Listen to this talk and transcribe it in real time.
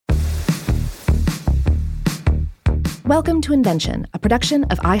Welcome to Invention, a production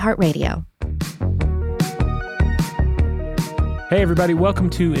of iHeartRadio. Hey everybody, welcome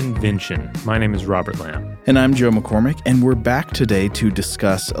to Invention. My name is Robert Lamb. And I'm Joe McCormick, and we're back today to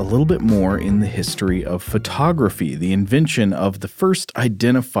discuss a little bit more in the history of photography, the invention of the first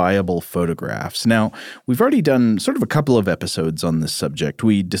identifiable photographs. Now, we've already done sort of a couple of episodes on this subject.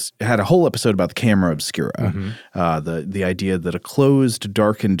 We just had a whole episode about the camera obscura, the idea that a closed,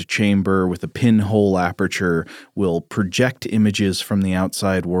 darkened chamber with a pinhole aperture will project images from the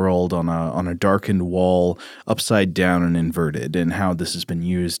outside world on a darkened wall, upside down and inverted, and how this has been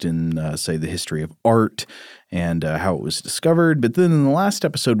used in, say, the history of art and how it was discovered. But then in the last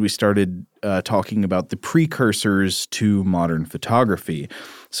episode, we started talking about the precursors to modern photography.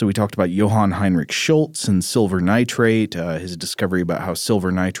 So we talked about Johann Heinrich Schultz and silver nitrate, his discovery about how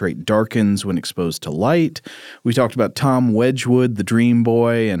silver nitrate darkens when exposed to light. We talked about Tom Wedgwood, the Dream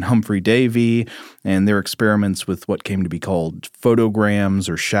Boy, and Humphrey Davy, and their experiments with what came to be called photograms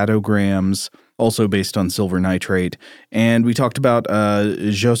or shadowgrams, also based on silver nitrate. And we talked about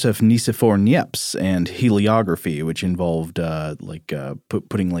Joseph Nicephore Niepce and heliography, which involved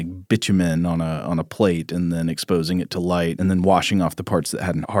putting bitumen on a plate and then exposing it to light and then washing off the parts that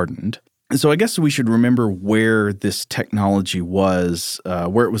hadn't hardened. So I guess we should remember where this technology was,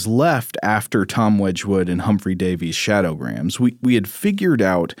 where it was left after Tom Wedgwood and Humphrey Davy's shadowgrams. We had figured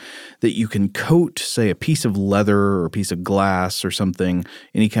out that you can coat, say, a piece of leather or a piece of glass or something,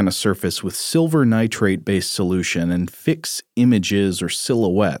 any kind of surface, with silver nitrate-based solution and fix images or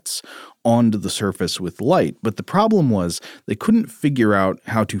silhouettes onto the surface with light. But the problem was they couldn't figure out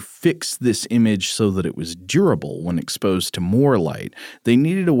how to fix this image so that it was durable when exposed to more light. They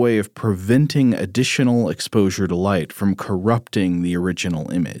needed a way of preventing additional exposure to light from corrupting the original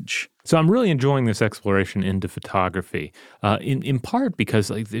image. So I'm really enjoying this exploration into photography, in part because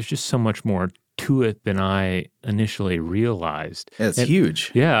there's just so much more to it than I initially realized. It's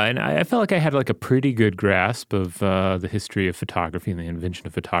huge. Yeah, and I felt like I had a pretty good grasp of the history of photography and the invention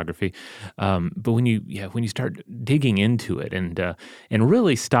of photography. But when you start digging into it and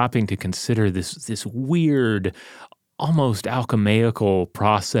really stopping to consider this weird, almost alchemical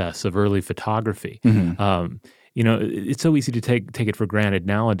process of early photography. It's so easy to take it for granted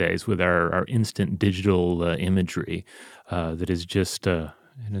nowadays with our instant digital imagery that is just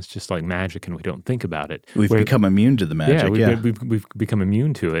and it's just like magic, and we don't think about it. We've become immune to the magic. We've become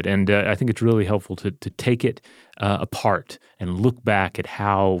immune to it, and I think it's really helpful to take it apart and look back at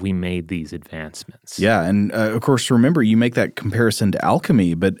how we made these advancements. Yeah, and of course, remember, you make that comparison to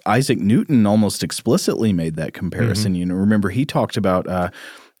alchemy, but Isaac Newton almost explicitly made that comparison. Remember, he talked about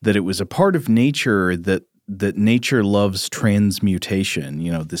that it was a part of nature that nature loves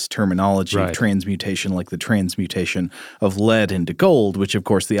transmutation, this terminology of transmutation, like the transmutation of lead into gold, which of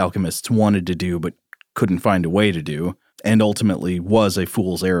course the alchemists wanted to do but couldn't find a way to do, and ultimately was a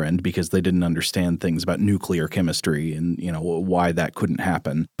fool's errand because they didn't understand things about nuclear chemistry and, why that couldn't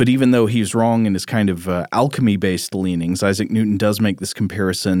happen. But even though he's wrong in his kind of alchemy-based leanings, Isaac Newton does make this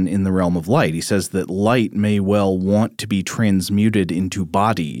comparison in the realm of light. He says that light may well want to be transmuted into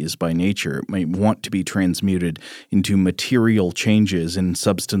bodies by nature. It may want to be transmuted into material changes in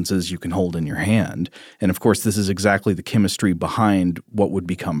substances you can hold in your hand. And of course, this is exactly the chemistry behind what would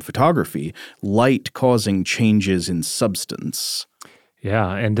become photography, light causing changes in substance.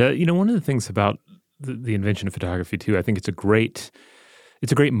 Yeah, and one of the things about the invention of photography too, I think it's a great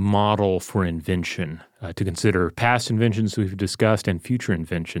model for invention to consider past inventions we've discussed and future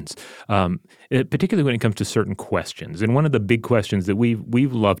inventions, particularly when it comes to certain questions. And one of the big questions that we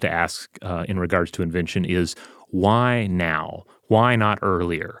love to ask in regards to invention is, why now? Why not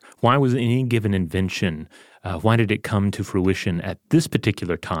earlier? Why was any given invention, why did it come to fruition at this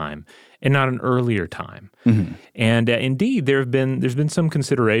particular time and not an earlier time? And indeed, there's been some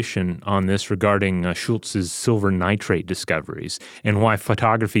consideration on this regarding Schultz's silver nitrate discoveries and why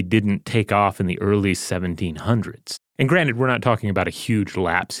photography didn't take off in the early 1700s. And granted, we're not talking about a huge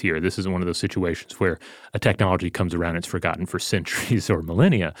lapse here. This isn't one of those situations where a technology comes around and it's forgotten for centuries or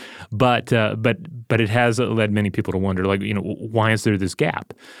millennia. But it has led many people to wonder, why is there this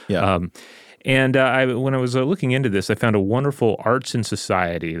gap? Yeah. And when I was looking into this, I found a wonderful Arts and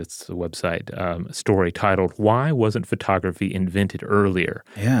Society, that's the website, story titled, "Why Wasn't Photography Invented Earlier?"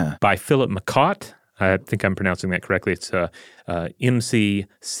 Yeah. by Philip McCott. I think I'm pronouncing that correctly. It's McCouat,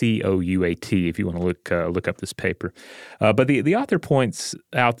 if you want to look up this paper. But the author points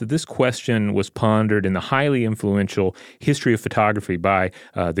out that this question was pondered in the highly influential History of Photography by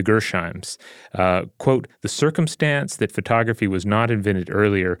the Gersheims. Quote, "The circumstance that photography was not invented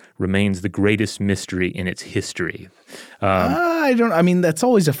earlier remains the greatest mystery in its history." I mean, that's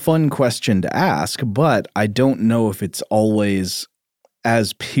always a fun question to ask, but I don't know if it's always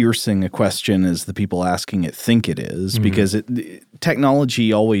as piercing a question as the people asking it think it is, because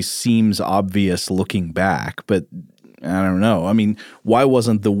technology always seems obvious looking back, but I don't know. I mean, why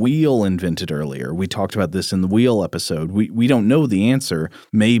wasn't the wheel invented earlier? We talked about this in the wheel episode. We don't know the answer.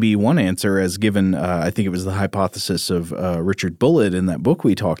 Maybe one answer, as given, I think it was the hypothesis of Richard Bullitt in that book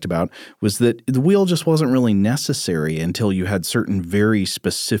we talked about, was that the wheel just wasn't really necessary until you had certain very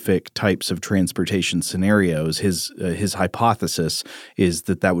specific types of transportation scenarios. His hypothesis is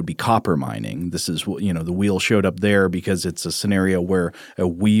that would be copper mining. This is what, the wheel showed up there because it's a scenario where a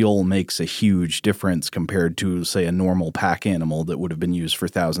wheel makes a huge difference compared to, say, a normal pack animal that would have been used for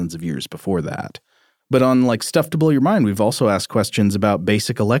thousands of years before that. But on Stuff to Blow Your Mind, we've also asked questions about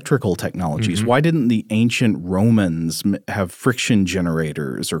basic electrical technologies. Why didn't the ancient Romans have friction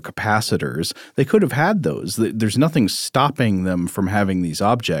generators or capacitors? They could have had those. There's nothing stopping them from having these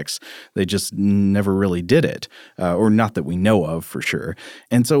objects. They just never really did it, or not that we know of for sure.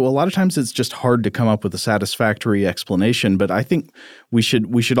 And so a lot of times it's just hard to come up with a satisfactory explanation. But I think we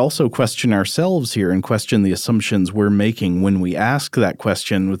should also question ourselves here and question the assumptions we're making when we ask that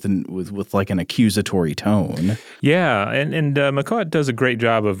question with an accusatory tone. Yeah, and McCouat does a great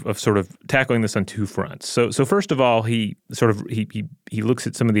job of sort of tackling this on two fronts. So first of all, he looks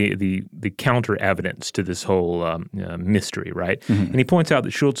at some of the counter evidence to this whole mystery, right? And he points out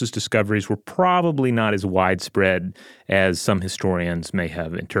that Schultz's discoveries were probably not as widespread as some historians may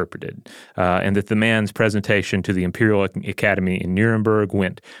have interpreted, and that the man's presentation to the Imperial Academy in Nuremberg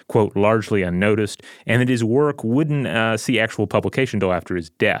went, quote, largely unnoticed, and that his work wouldn't see actual publication until after his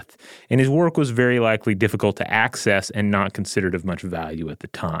death. And his work was very likely difficult to access and not considered of much value at the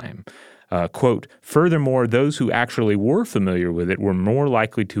time. Quote, "Furthermore, those who actually were familiar with it were more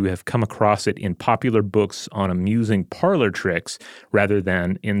likely to have come across it in popular books on amusing parlor tricks rather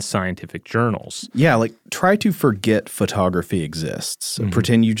than in scientific journals." Yeah, try to forget photography exists.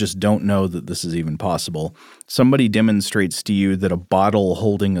 Pretend you just don't know that this is even possible. Somebody demonstrates to you that a bottle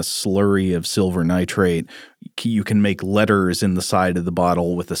holding a slurry of silver nitrate, you can make letters in the side of the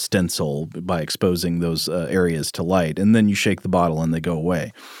bottle with a stencil by exposing those areas to light, and then you shake the bottle and they go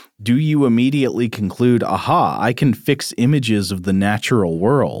away. Do you immediately conclude, aha, I can fix images of the natural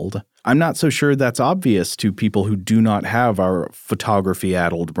world? I'm not so sure that's obvious to people who do not have our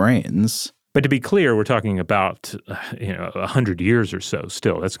photography-addled brains. But to be clear, we're talking about 100 years or so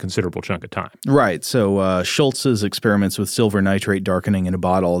still. That's a considerable chunk of time. Right. So Schultz's experiments with silver nitrate darkening in a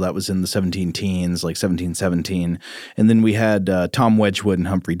bottle, that was in the 17-teens, 1717. And then we had Tom Wedgwood and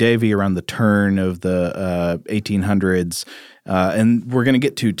Humphrey Davy around the turn of the 1800s. And we're going to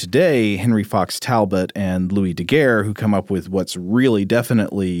get to today Henry Fox Talbot and Louis Daguerre, who come up with what's really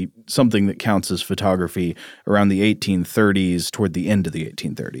definitely something that counts as photography around the 1830s, toward the end of the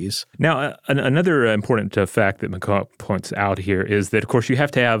 1830s. Now, another important fact that McCouat points out here is that, of course, you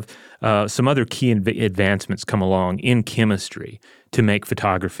have to have some other key advancements come along in chemistry to make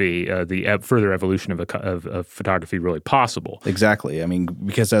photography, the further evolution of photography really possible. Exactly. I mean,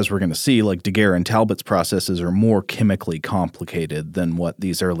 because as we're going to see, Daguerre and Talbot's processes are more chemically complicated than what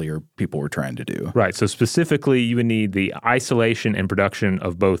these earlier people were trying to do. Right. So specifically, you would need the isolation and production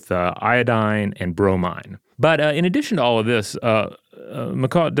of both iodine and bromine. But in addition to all of this,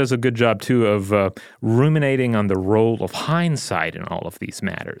 McCouat does a good job, too, of ruminating on the role of hindsight in all of these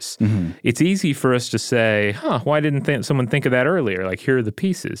matters. It's easy for us to say, why didn't someone think of that earlier? Here are the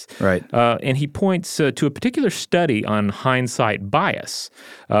pieces. Right. And he points to a particular study on hindsight bias.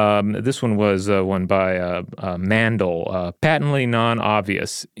 This one was one by Mandel, patently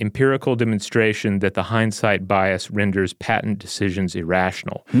non-obvious, empirical demonstration that the hindsight bias renders patent decisions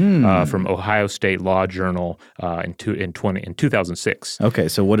irrational, from Ohio State Law Journal in 2006. Okay,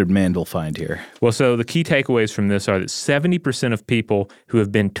 so what did Mandel find here? Well, so the key takeaways from this are that 70% of people who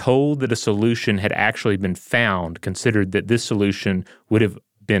have been told that a solution had actually been found considered that this solution would have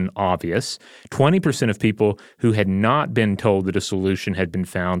been obvious. 20% of people who had not been told that a solution had been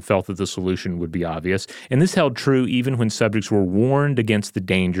found felt that the solution would be obvious. And this held true even when subjects were warned against the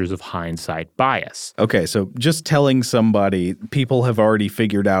dangers of hindsight bias. Okay, so just telling somebody people have already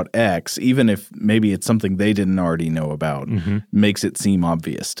figured out X, even if maybe it's something they didn't already know about, makes it seem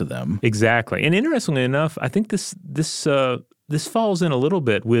obvious to them. Exactly. And interestingly enough, I think this this falls in a little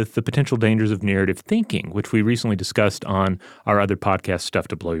bit with the potential dangers of narrative thinking, which we recently discussed on our other podcast, Stuff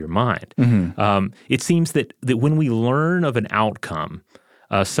to Blow Your Mind. It seems that when we learn of an outcome,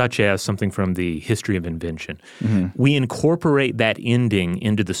 such as something from the history of invention, we incorporate that ending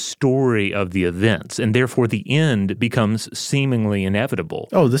into the story of the events, and therefore the end becomes seemingly inevitable.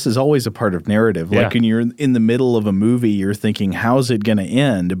 Oh, this is always a part of narrative. Like when you're in the middle of a movie, you're thinking, how's it going to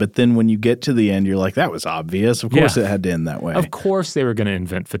end? But then when you get to the end, you're like, that was obvious. Of course it had to end that way. Of course they were going to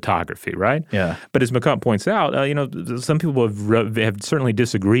invent photography, right? Yeah. But as McComb points out, some people have certainly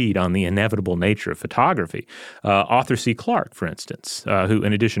disagreed on the inevitable nature of photography. Arthur C. Clarke, for instance, who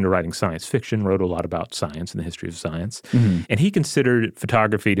in addition to writing science fiction, wrote a lot about science and the history of science. And he considered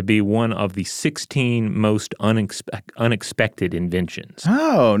photography to be one of the 16 most unexpected inventions.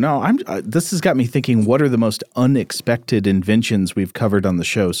 Oh, no. This has got me thinking, what are the most unexpected inventions we've covered on the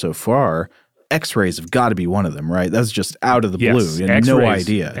show so far? X-rays have got to be one of them, right? That's just out of the blue. You had no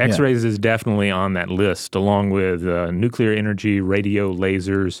idea. X-rays is definitely on that list, along with nuclear energy, radio,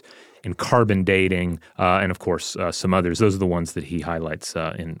 lasers, and carbon dating, and of course some others. Those are the ones that he highlights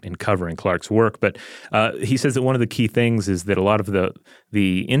in covering Clarke's work. But he says that one of the key things is that a lot of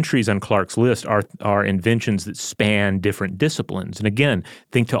the entries on Clarke's list are inventions that span different disciplines. And again,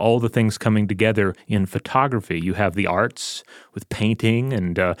 think to all the things coming together in photography. You have the arts with painting,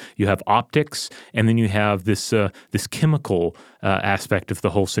 and you have optics, and then you have this chemical aspect of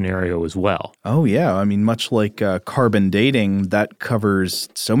the whole scenario as well. Oh, yeah. I mean, much like carbon dating, that covers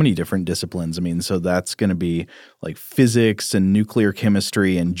so many different disciplines. I mean, so that's going to be like physics and nuclear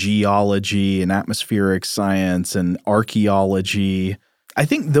chemistry and geology and atmospheric science and archaeology. I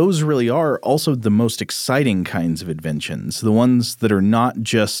think those really are also the most exciting kinds of inventions, the ones that are not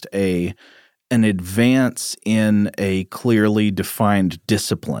just an advance in a clearly defined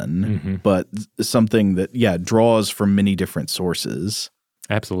discipline, but something that, draws from many different sources.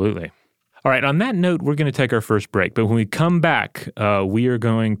 Absolutely. All right, on that note, we're going to take our first break. But when we come back, we are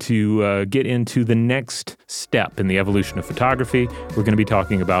going to get into the next step in the evolution of photography. We're going to be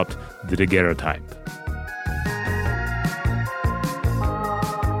talking about the daguerreotype.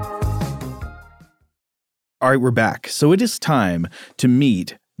 All right, we're back. So it is time to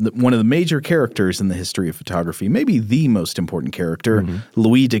meet one of the major characters in the history of photography, maybe the most important character,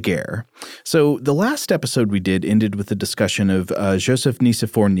 Louis Daguerre. So the last episode we did ended with a discussion of Joseph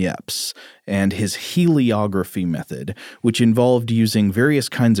Nicephore Niepce and his heliography method, which involved using various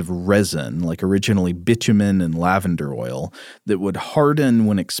kinds of resin, like originally bitumen and lavender oil, that would harden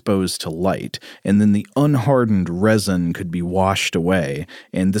when exposed to light, and then the unhardened resin could be washed away,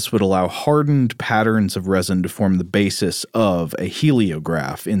 and this would allow hardened patterns of resin to form the basis of a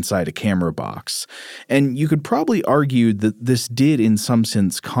heliograph inside a camera box. And you could probably argue that this did in some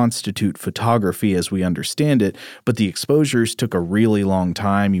sense constitute photography as we understand it, but the exposures took a really long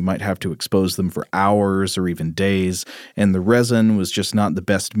time. You might have to expose them for hours or even days, and the resin was just not the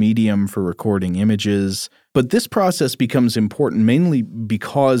best medium for recording images. But this process becomes important mainly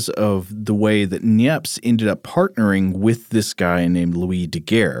because of the way that Niepce ended up partnering with this guy named Louis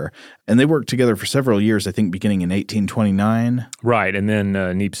Daguerre. And they worked together for several years, I think beginning in 1829. Right, and then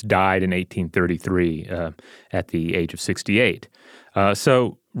Niepce died in 1833 at the age of 68.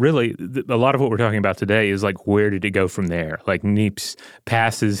 So really, a lot of what we're talking about today is like, where did it go from there? Like Niepce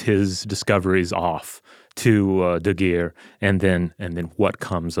passes his discoveries off to Daguerre, and then what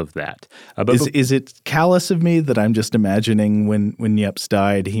comes of that? Is it callous of me that I'm just imagining when Niepce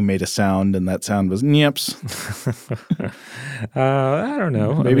died, he made a sound, and that sound was Niepce? I don't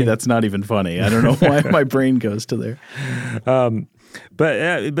know. Maybe that's not even funny. I don't know why my brain goes to there.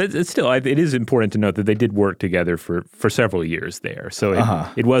 But still, it is important to note that they did work together for several years there.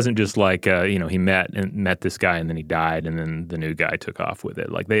 So it wasn't just like he met this guy and then he died and then the new guy took off with it.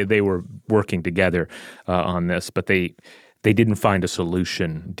 Like they were working together on this, but they didn't find a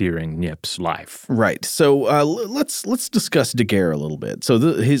solution during Niepce's life. Right. So let's discuss Daguerre a little bit. So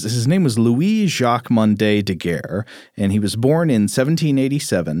his name was Louis Jacques Mondet Daguerre, and he was born in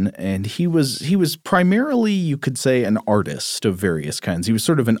 1787. And he was primarily, you could say, an artist of various kinds. He was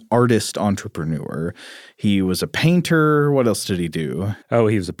sort of an artist entrepreneur. He was a painter. What else did he do? Oh,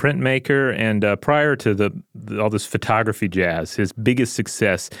 he was a printmaker. And prior to all this photography jazz, his biggest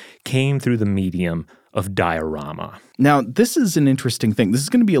success came through the medium of diorama. Now, this is an interesting thing. This is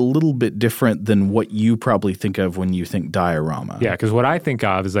going to be a little bit different than what you probably think of when you think diorama. Yeah, because what I think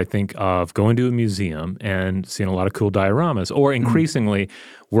of is I think of going to a museum and seeing a lot of cool dioramas, or increasingly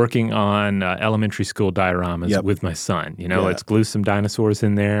working on elementary school dioramas with my son. Let's glue some dinosaurs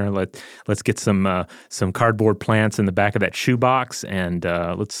in there. Let's get some cardboard plants in the back of that shoebox, and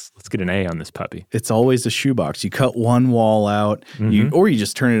let's get an A on this puppy. It's always a shoebox. You cut one wall out, or you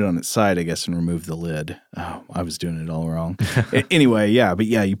just turn it on its side, I guess, and remove the lid. Oh, I was doing it all wrong. Anyway,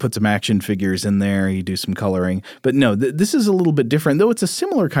 you put some action figures in there, you do some coloring. But no, this is a little bit different, though it's a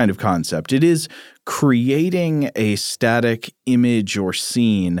similar kind of concept. It is creating a static image or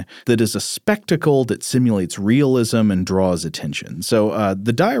scene that is a spectacle that simulates realism and draws attention. So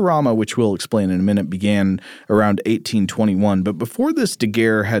the diorama, which we'll explain in a minute, began around 1821. But before this,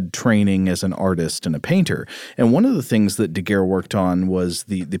 Daguerre had training as an artist and a painter. And one of the things that Daguerre worked on was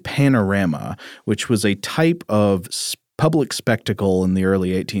the panorama, which was a type of public spectacle in the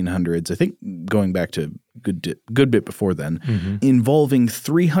early 1800s, I think going back to good bit before then, involving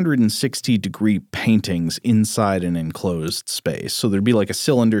 360-degree paintings inside an enclosed space. So there'd be like a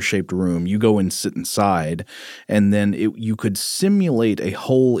cylinder-shaped room. You go and sit inside, and then you could simulate a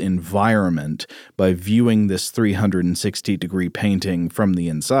whole environment by viewing this 360-degree painting from the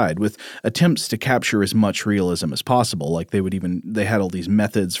inside, with attempts to capture as much realism as possible. Like they had all these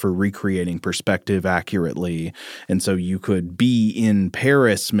methods for recreating perspective accurately, and so you could be in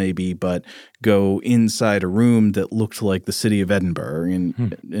Paris maybe, but go inside a room that looked like the city of Edinburgh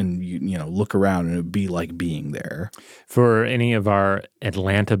and you look around and it would be like being there. For any of our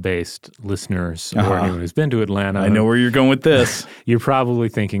Atlanta-based listeners or anyone who's been to Atlanta. I know where you're going with this. You're probably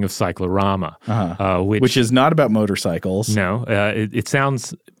thinking of Cyclorama. Which is not about motorcycles. No.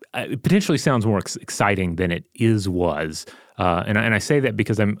 It potentially sounds more exciting than it was. And I say that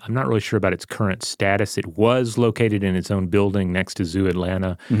because I'm not really sure about its current status. It was located in its own building next to Zoo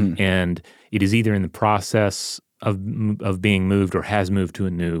Atlanta, and it is either in the process of being moved or has moved to a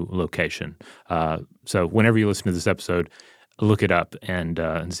new location. So whenever you listen to this episode, look it up and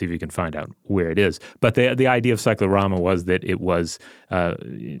see if you can find out where it is. But the idea of Cyclorama was that it was,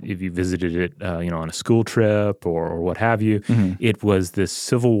 if you visited it, on a school trip or what have you, it was this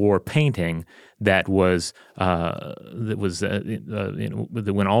Civil War painting that went all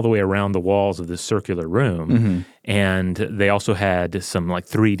the way around the walls of this circular room, and they also had some like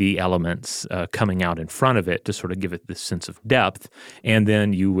 3D elements coming out in front of it to sort of give it this sense of depth. And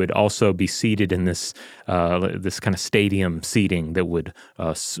then you would also be seated in this kind of stadium seating that would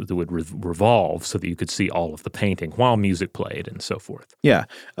revolve so that you could see all of the painting while music played and so forth. Yeah.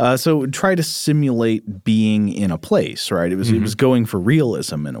 So try to simulate being in a place, right? It was going for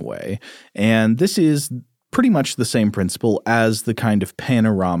realism in a way, and this is pretty much the same principle as the kind of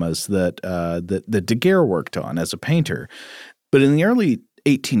panoramas that Daguerre worked on as a painter. But in the early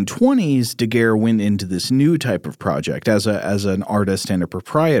 1820s, Daguerre went into this new type of project as an artist and a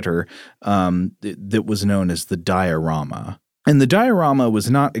proprietor that was known as the diorama. And the diorama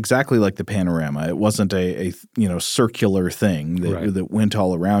was not exactly like the panorama. It wasn't a circular thing that went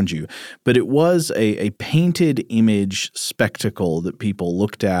all around you, but it was a painted image spectacle that people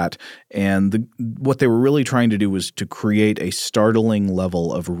looked at, and what they were really trying to do was to create a startling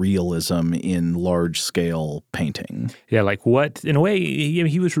level of realism in large-scale painting. Yeah, like what, in a way,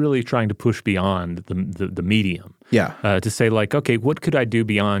 he was really trying to push beyond the medium. Yeah. To say like, okay, what could I do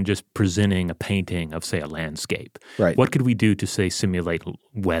beyond just presenting a painting of, say, a landscape? Right. What could we do to, say, simulate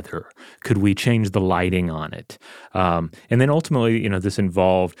weather? Could we change the lighting on it? And then ultimately, this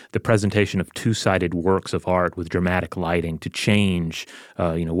involved the presentation of two-sided works of art with dramatic lighting to change,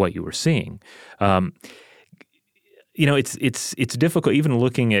 what you were seeing. It's difficult, even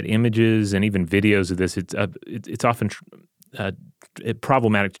looking at images and even videos of this, it's often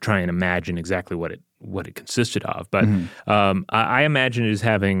problematic to try and imagine exactly what it consisted of. But I imagine it as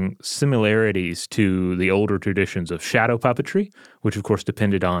having similarities to the older traditions of shadow puppetry, which of course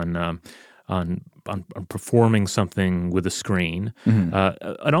depended on performing something with a screen,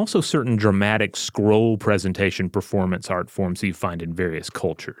 and also certain dramatic scroll presentation performance art forms that you find in various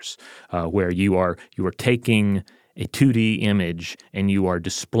cultures, where you are taking a 2D image and you are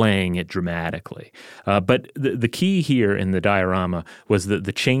displaying it dramatically. But the key here in the diorama was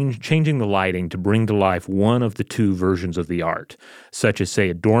the changing the lighting to bring to life one of the two versions of the art, such as, say,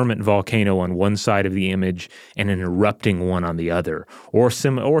 a dormant volcano on one side of the image and an erupting one on the other, or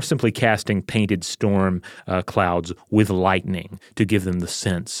simply casting painted storm clouds with lightning to give them the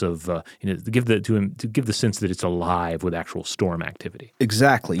sense of to give the sense that it's alive with actual storm activity.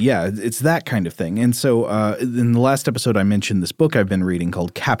 Exactly. Yeah, it's that kind of thing. And so in the the last episode, I mentioned this book I've been reading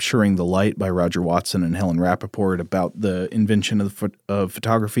called Capturing the Light by Roger Watson and Helen Rappaport about the invention of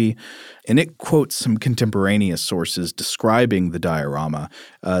photography. And it quotes some contemporaneous sources describing the diorama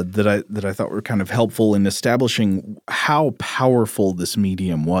that I thought were kind of helpful in establishing how powerful this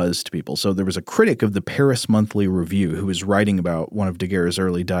medium was to people. So there was a critic of the Paris Monthly Review who was writing about one of Daguerre's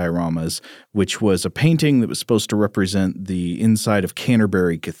early dioramas, which was a painting that was supposed to represent the inside of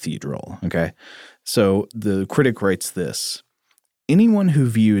Canterbury Cathedral. Okay. So the critic writes this: anyone who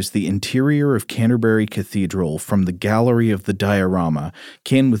views the interior of Canterbury Cathedral from the gallery of the diorama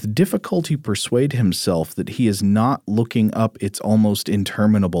can with difficulty persuade himself that he is not looking up its almost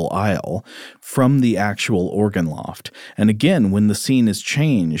interminable aisle from the actual organ loft. And again, when the scene is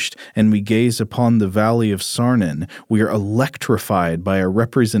changed and we gaze upon the valley of Sarnen, we are electrified by a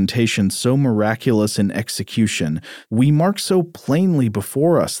representation so miraculous in execution. We mark so plainly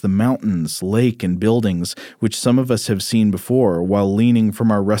before us the mountains, lake, and buildings which some of us have seen before, while leaning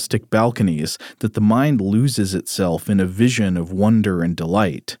from our rustic balconies, that the mind loses itself in a vision of wonder and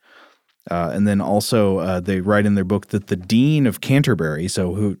delight. And then also they write in their book that the Dean of Canterbury,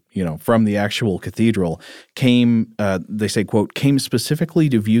 so who, from the actual cathedral, came, they say, quote, came specifically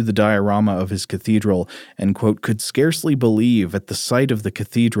to view the diorama of his cathedral and, quote, could scarcely believe at the sight of the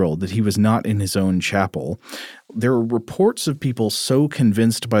cathedral that he was not in his own chapel. There are reports of people so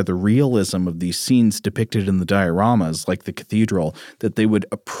convinced by the realism of these scenes depicted in the dioramas, like the cathedral, that they would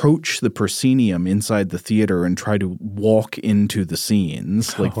approach the proscenium inside the theater and try to walk into the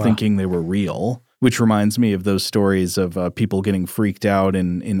scenes, thinking they were real. Which reminds me of those stories of people getting freaked out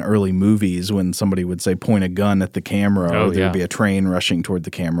in early movies when somebody would say point a gun at the camera or there would be a train rushing toward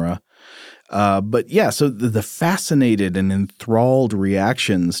the camera. But yeah, so the fascinated and enthralled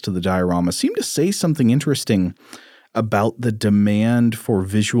reactions to the diorama seem to say something interesting about the demand for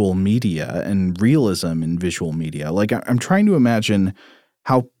visual media and realism in visual media. Like I'm trying to imagine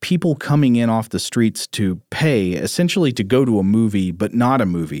how people coming in off the streets to pay essentially to go to a movie, but not a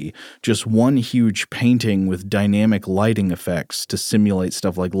movie, just one huge painting with dynamic lighting effects to simulate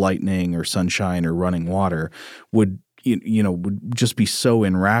stuff like lightning or sunshine or running water would just be so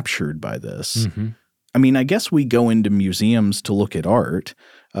enraptured by this. Mm-hmm. I mean, I guess we go into museums to look at art.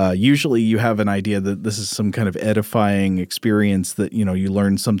 Usually you have an idea that this is some kind of edifying experience that, you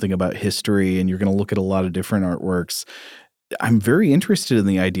learn something about history and you're going to look at a lot of different artworks. I'm very interested in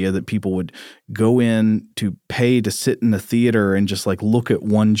the idea that people would go in to pay to sit in a theater and just look at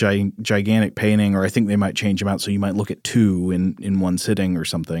one gigantic painting, or I think they might change them out so you might look at two in one sitting or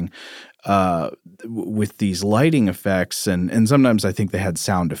something, with these lighting effects. And sometimes I think they had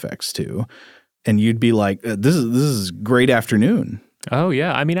sound effects too. And you'd be like, this is great afternoon. Oh,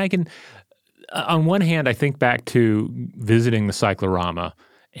 yeah. I mean, I can – on one hand, I think back to visiting the cyclorama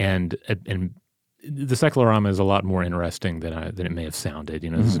and the cyclorama is a lot more interesting than it may have sounded.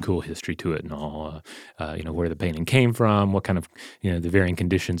 There's a cool history to it and all. Where the painting came from, what kind of the varying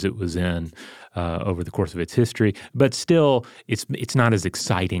conditions it was in over the course of its history. But still, it's not as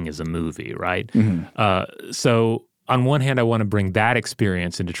exciting as a movie, right? Mm-hmm. So on one hand, I want to bring that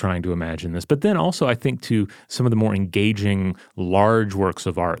experience into trying to imagine this, but then also I think to some of the more engaging large works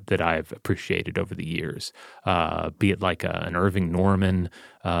of art that I've appreciated over the years, be it like an Irving Norman,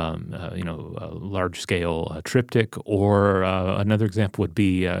 a large-scale triptych, or another example would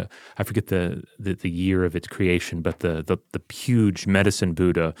be I forget the year of its creation, but the huge medicine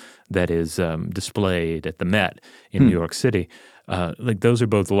Buddha that is displayed at the Met in New York City. Those are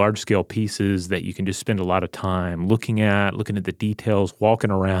both large-scale pieces that you can just spend a lot of time looking at the details,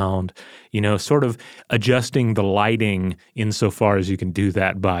 walking around, sort of adjusting the lighting insofar as you can do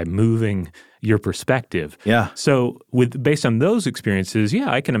that by moving your perspective. Yeah. So based on those experiences, yeah,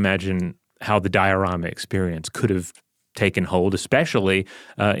 I can imagine how the diorama experience could have taken hold, especially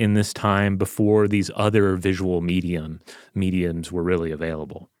in this time before these other visual mediums were really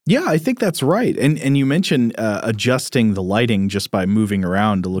available. Yeah, I think that's right. And you mentioned adjusting the lighting just by moving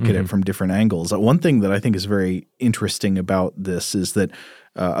around to look at it from different angles. One thing that I think is very interesting about this is that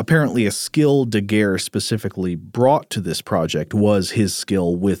apparently a skill Daguerre specifically brought to this project was his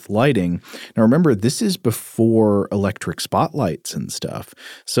skill with lighting. Now remember, this is before electric spotlights and stuff.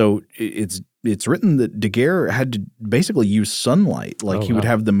 So it's written that Daguerre had to basically use sunlight. He would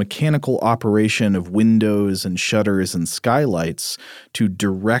have the mechanical operation of windows and shutters and skylights to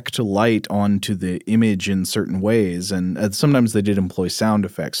direct light onto the image in certain ways. And sometimes they did employ sound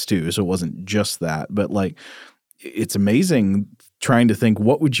effects too, so it wasn't just that. But it's amazing trying to think,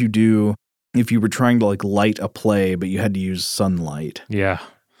 what would you do if you were trying to light a play but you had to use sunlight? Yeah.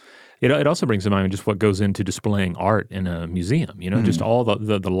 It also brings to mind just what goes into displaying art in a museum, just all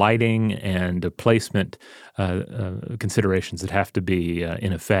the lighting and the placement considerations that have to be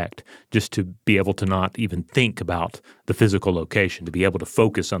in effect just to be able to not even think about the physical location, to be able to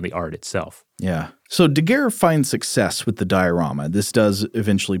focus on the art itself. Yeah. So Daguerre finds success with the diorama. This does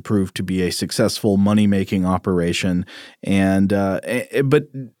eventually prove to be a successful money-making operation, but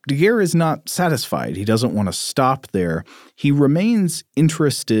Daguerre is not satisfied. He doesn't want to stop there. He remains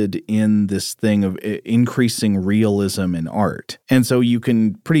interested in this thing of increasing realism in art. And so you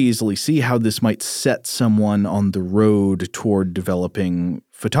can pretty easily see how this might set someone on the road toward developing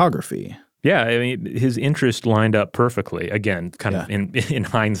photography. Yeah, I mean, his interest lined up perfectly, again, kind of in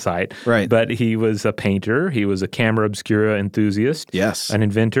hindsight. Right. But he was a painter. He was a camera obscura enthusiast. Yes. An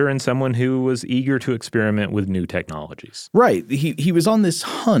inventor and someone who was eager to experiment with new technologies. Right. He was on this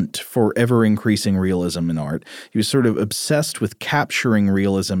hunt for ever-increasing realism in art. He was sort of obsessed with capturing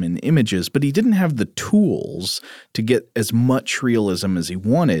realism in images, but he didn't have the tools to get as much realism as he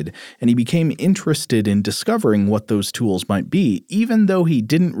wanted, and he became interested in discovering what those tools might be, even though he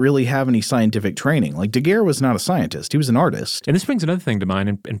didn't really have any scientific training. Like, Daguerre was not a scientist. He was an artist. And this brings another thing to mind,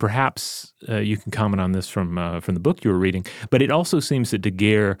 and perhaps you can comment on this from the book you were reading, but it also seems that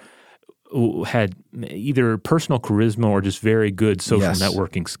Daguerre had either personal charisma or just very good social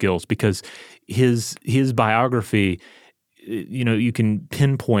networking skills, because his biography, you can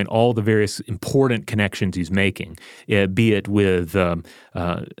pinpoint all the various important connections he's making, be it with a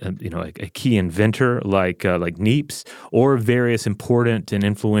key inventor like Niepce, or various important and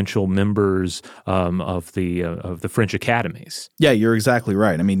influential members of the French academies. Yeah, you're exactly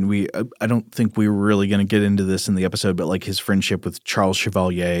right. I mean, I don't think we were really going to get into this in the episode, but like his friendship with Charles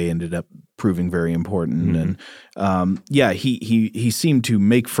Chevalier ended up proving very important. And he seemed to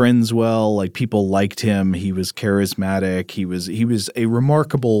make friends well. Like, people liked him. He was charismatic. He was a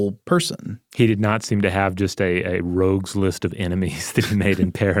remarkable person. He did not seem to have just a rogues list of enemies that he made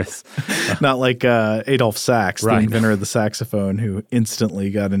in Paris. Not like Adolphe Sax, the inventor of the saxophone, who instantly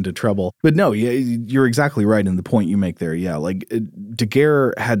got into trouble. But no, you're exactly right in the point you make there. Yeah, like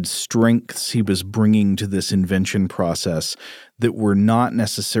Daguerre had strengths he was bringing to this invention process that were not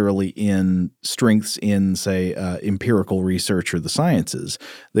necessarily in strengths in, say, empirical research or the sciences.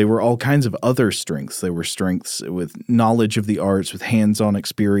 They were all kinds of other strengths. They were strengths with knowledge of the arts, with hands-on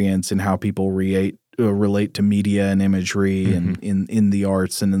experience in how people relate to media and imagery and in the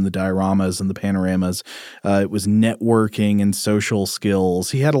arts and in the dioramas and the panoramas. It was networking and social skills.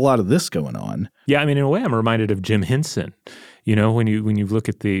 He had a lot of this going on. Yeah, I mean, in a way, I'm reminded of Jim Henson. When you look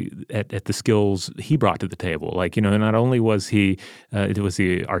at the skills he brought to the table, not only was he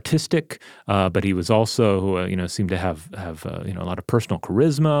artistic, but he was also seemed to have a lot of personal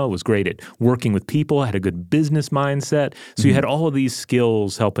charisma, was great at working with people, had a good business mindset. So you had all of these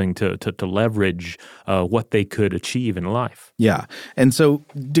skills helping to leverage what they could achieve in life. Yeah, and so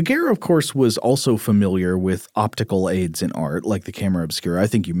Daguerre, of course, was also familiar with optical aids in art, like the camera obscura. I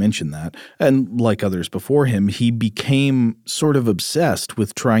think you mentioned that, and like others before him, he became sort of obsessed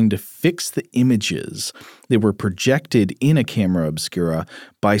with trying to fix the images that were projected in a camera obscura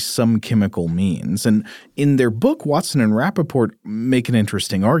by some chemical means. And in their book, Watson and Rappaport make an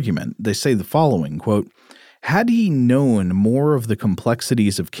interesting argument. They say the following, quote, "Had he known more of the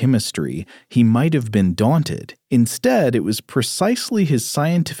complexities of chemistry, he might have been daunted. Instead, it was precisely his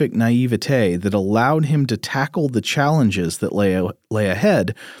scientific naivete that allowed him to tackle the challenges that lay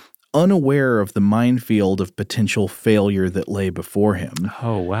ahead, unaware of the minefield of potential failure that lay before him."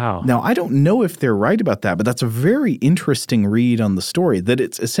 Oh, wow. Now, I don't know if they're right about that, but that's a very interesting read on the story, that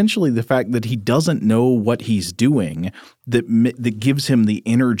it's essentially the fact that he doesn't know what he's doing that gives him the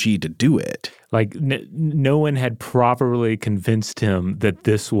energy to do it. Like, no one had properly convinced him that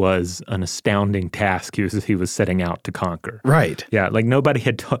this was an astounding task he was setting out to conquer. Right. Yeah, like nobody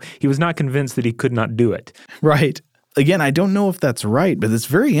had he was not convinced that he could not do it. Right. Again, I don't know if that's right, but it's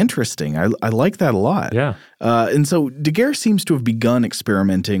very interesting. I like that a lot. Yeah. And so Daguerre seems to have begun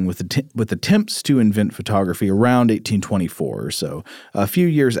experimenting with attempts to invent photography around 1824 or so, a few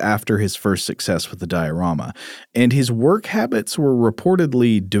years after his first success with the diorama. And his work habits were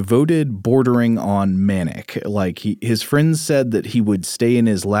reportedly devoted, bordering on manic. Like, his friends said that he would stay in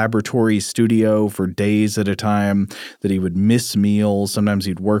his laboratory studio for days at a time, that he would miss meals. Sometimes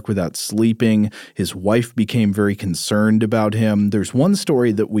he'd work without sleeping. His wife became very concerned about him. There's one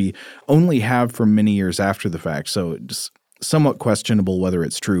story that we only have from many years after the fact, so it's somewhat questionable whether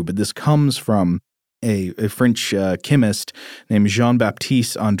it's true, but this comes from a French chemist named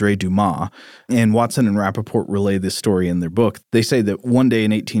Jean-Baptiste André Dumas. And Watson and Rappaport relay this story in their book. They say that one day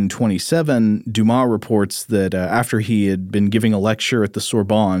in 1827, Dumas reports that after he had been giving a lecture at the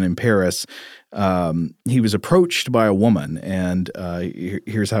Sorbonne in Paris, he was approached by a woman, and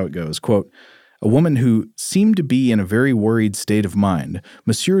here's how it goes. Quote, "A woman who seemed to be in a very worried state of mind.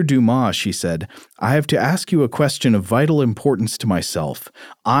 'Monsieur Dumas,' she said, 'I have to ask you a question of vital importance to myself.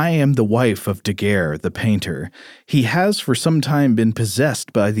 I am the wife of Daguerre, the painter. He has for some time been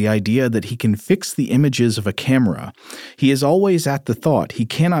possessed by the idea that he can fix the images of a camera. He is always at the thought. He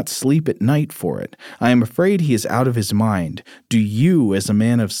cannot sleep at night for it. I am afraid he is out of his mind. Do you, as a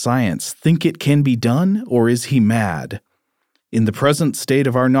man of science, think it can be done, or is he mad?' 'In the present state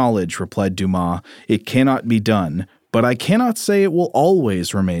of our knowledge,' replied Dumas, 'it cannot be done, but I cannot say it will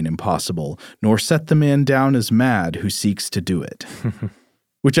always remain impossible, nor set the man down as mad who seeks to do it.'"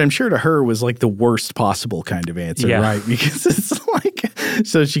 Which I'm sure to her was like the worst possible kind of answer, right? Because it's like,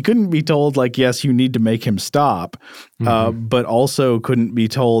 so she couldn't be told like, yes, you need to make him stop, but also couldn't be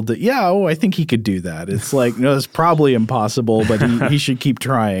told that, I think he could do that. It's like, no, it's probably impossible, but he should keep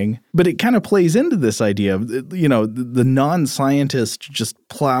trying. But it kind of plays into this idea of, the non-scientist just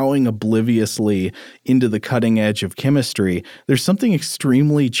plowing obliviously into the cutting edge of chemistry. There's something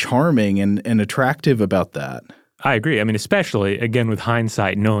extremely charming and attractive about that. I agree. I mean, especially, again, with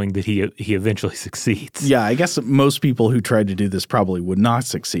hindsight, knowing that he eventually succeeds. Yeah, I guess most people who tried to do this probably would not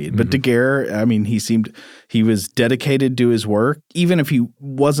succeed. But Daguerre, I mean, he was dedicated to his work. Even if he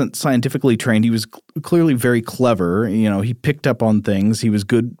wasn't scientifically trained, he was clearly very clever. He picked up on things. He was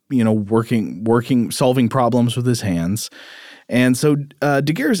good, solving problems with his hands. And so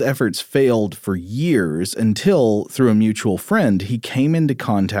Daguerre's efforts failed for years until, through a mutual friend, he came into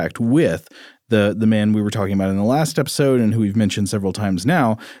contact with the man we were talking about in the last episode and who we've mentioned several times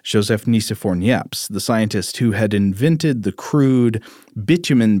now, Joseph Nicephore Niepce, the scientist who had invented the crude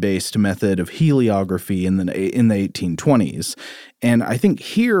bitumen-based method of heliography in the 1820s. And I think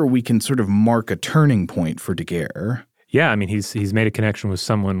here we can sort of mark a turning point for Daguerre. Yeah, I mean, he's made a connection with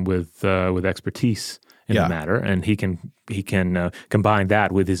someone with expertise in the matter, and he can combine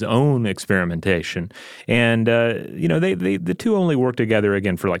that with his own experimentation. And the two only worked together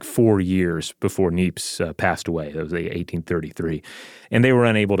again for like 4 years before Niepce passed away. That was 1833, and they were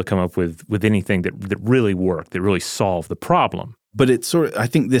unable to come up with anything that really worked, that really solved the problem. But it's sort of, I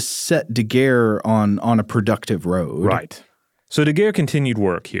think this set Daguerre on a productive road, right? So Daguerre continued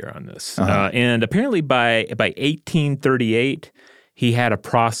work here on this, and apparently by 1838. He had a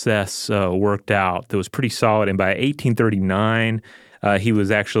process worked out that was pretty solid, and by 1839, he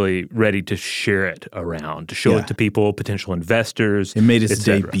was actually ready to share it around, to show it to people, potential investors. It made its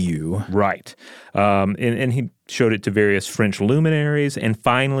debut. Right. And he showed it to various French luminaries and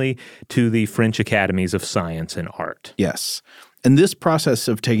finally to the French Academies of Science and Art. Yes. And this process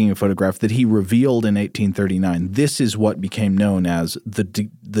of taking a photograph that he revealed in 1839, this is what became known as the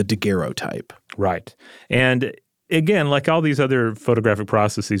daguerreotype. Right. And again, like all these other photographic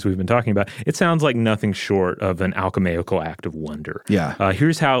processes we've been talking about, it sounds like nothing short of an alchemical act of wonder. Yeah.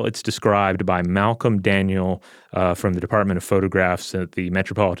 Here's how it's described by Malcolm Daniel from the Department of Photographs at the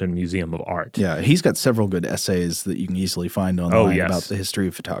Metropolitan Museum of Art. Yeah, he's got several good essays that you can easily find online about the history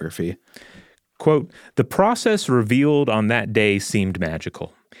of photography. Quote, "The process revealed on that day seemed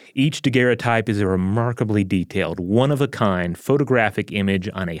magical. Each daguerreotype is a remarkably detailed, one-of-a-kind photographic image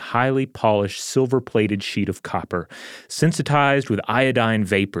on a highly polished silver-plated sheet of copper, sensitized with iodine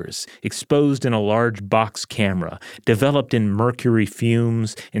vapors, exposed in a large box camera, developed in mercury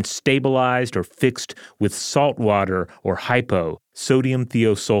fumes, and stabilized or fixed with salt water or sodium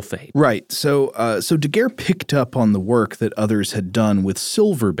thiosulfate." Right. So Daguerre picked up on the work that others had done with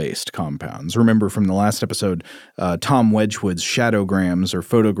silver-based compounds. Remember from the last episode, Tom Wedgwood's shadowgrams or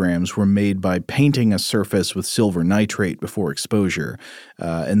photograms were made by painting a surface with silver nitrate before exposure,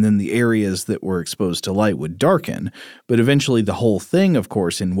 and then the areas that were exposed to light would darken. But eventually the whole thing, of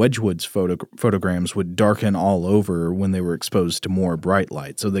course, in Wedgwood's photograms would darken all over when they were exposed to more bright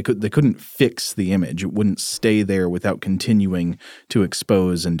light. So they couldn't fix the image. It wouldn't stay there without continuing to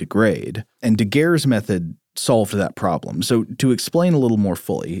expose and degrade. And Daguerre's method solved that problem. So to explain a little more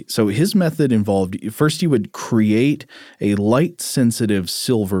fully, so his method involved, first you would create a light-sensitive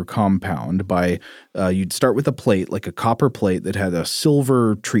silver compound by, you'd start with a plate, like a copper plate that had a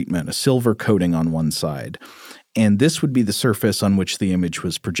silver treatment, a silver coating on one side. And this would be the surface on which the image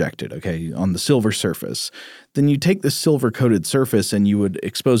was projected, okay, on the silver surface. then you take the silver-coated surface and you would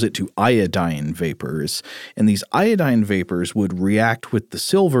expose it to iodine vapors. And these iodine vapors would react with the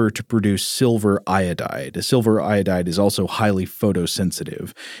silver to produce silver iodide. Silver iodide is also highly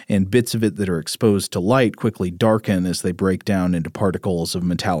photosensitive, and bits of it that are exposed to light quickly darken as they break down into particles of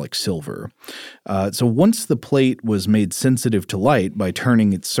metallic silver. So once the plate was made sensitive to light by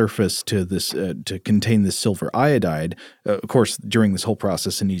turning its surface to contain this silver iodide, of course, during this whole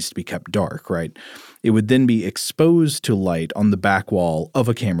process, it needs to be kept dark, right? It would then be exposed to light on the back wall of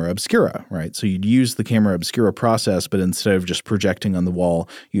a camera obscura, right? So you'd use the camera obscura process, but instead of just projecting on the wall,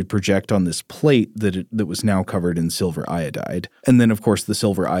 you'd project on this plate that was now covered in silver iodide. And then, of course, the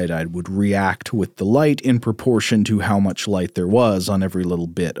silver iodide would react with the light in proportion to how much light there was on every little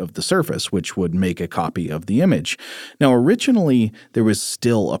bit of the surface, which would make a copy of the image. Now, originally, there was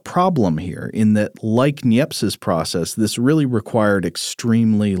still a problem here in that, like Niepce's process, this really required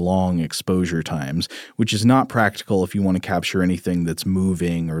extremely long exposure times, which is not practical if you want to capture anything that's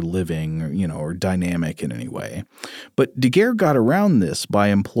moving or living or dynamic in any way. But Daguerre got around this by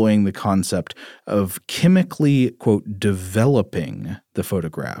employing the concept of chemically, quote, developing the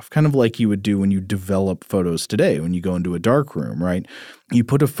photograph, kind of like you would do when you develop photos today, when you go into a dark room, right? You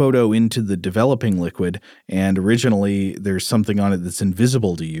put a photo into the developing liquid, and originally there's something on it that's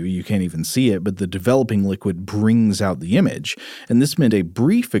invisible to you. You can't even see it, but the developing liquid brings out the image. And this meant a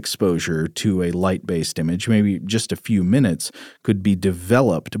brief exposure to a light-based image, maybe just a few minutes, could be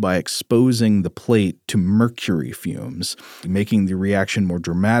developed by exposing the plate to mercury fumes, making the reaction more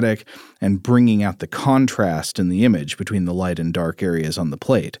dramatic and bringing out the contrast in the image between the light and dark areas on the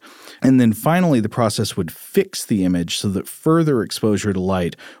plate. And then finally, the process would fix the image so that further exposure to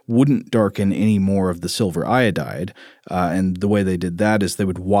light wouldn't darken any more of the silver iodide. And the way they did that is they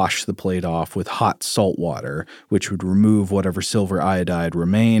would wash the plate off with hot salt water, which would remove whatever silver iodide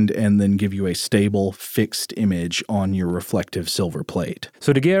remained and then give you a stable, fixed image on your reflective silver plate.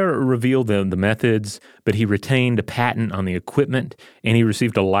 So Daguerre revealed the methods, but he retained a patent on the equipment, and he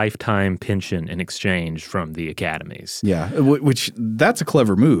received a lifetime pension in exchange from the academies. Yeah, which that's a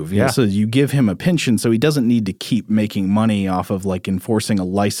clever move. Yeah. So you give him a pension so he doesn't need to keep making money off of like enforcing a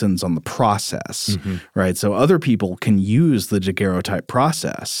license on the process, right? So other people can use the daguerreotype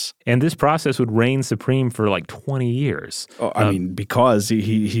process. And this process would reign supreme for like 20 years. Oh, I mean, because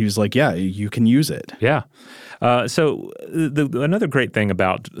he was like, yeah, you can use it. Yeah. So another great thing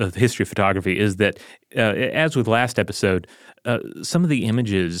about the history of photography is that, as with last episode, some of the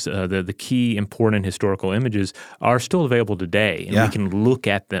images, the key important historical images, are still available today, and we can look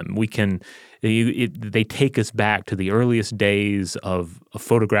at them. They take us back to the earliest days of a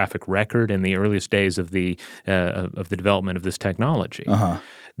photographic record and the earliest days of the development of this technology.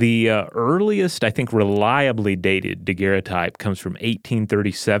 The earliest, I think, reliably dated daguerreotype comes from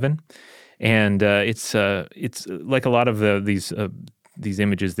 1837, and it's like a lot of these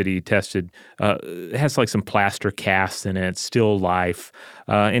images that he tested. It has like some plaster casts in it, still life,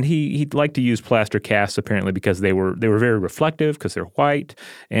 and he liked to use plaster casts apparently because they were very reflective because they're white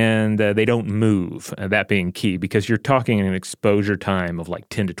and they don't move. That being key because you're talking an exposure time of like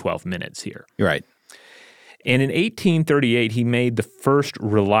 10 to 12 minutes here. You're right. And in 1838, he made the first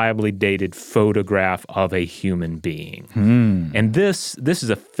reliably dated photograph of a human being. And this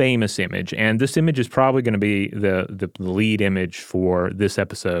is a famous image, and this image is probably going to be the lead image for this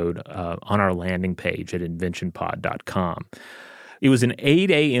episode on our landing page at inventionpod.com. It was an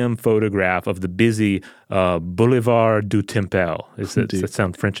 8 a.m. photograph of the busy Boulevard du Temple. Does that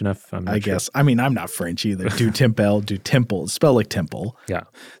sound French enough? I guess. I mean, I'm not French either. Du Temple, du Temple. It's spelled like temple. Yeah.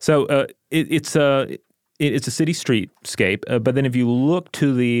 So it's a city streetscape, but then if you look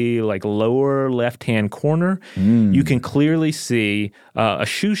to the like lower left-hand corner, you can clearly see a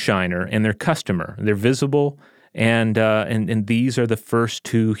shoe shiner and their customer. They're visible, and these are the first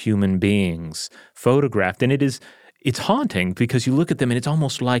two human beings photographed, and it's haunting because you look at them and it's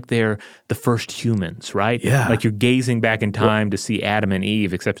almost like they're the first humans, right? Yeah. Like you're gazing back in time to see Adam and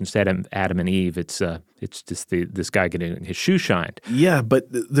Eve, except instead of Adam and Eve, it's just this guy getting his shoe shined. Yeah, but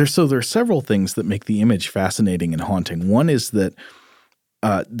there are several things that make the image fascinating and haunting. One is that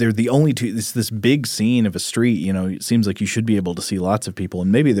they're the only two. It's this big scene of a street. It seems like you should be able to see lots of people,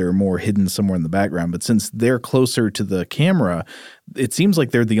 and maybe they're more hidden somewhere in the background. But since they're closer to the camera, it seems like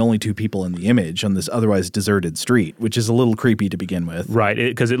they're the only two people in the image on this otherwise deserted street, which is a little creepy to begin with. Right,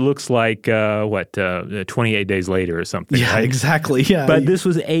 because it looks like 28 Days Later or something. Yeah, right? Exactly. Yeah, but this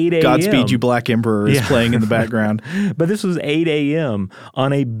was 8 a.m. Godspeed You Black Emperor is playing in the background. But this was 8 a.m.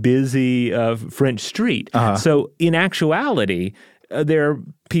 on a busy French street. So in actuality, there are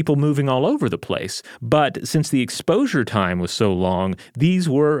people moving all over the place. But since the exposure time was so long, these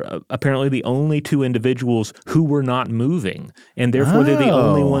were apparently the only two individuals who were not moving. And therefore, they're the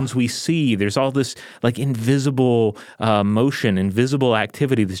only ones we see. There's all this like invisible motion, invisible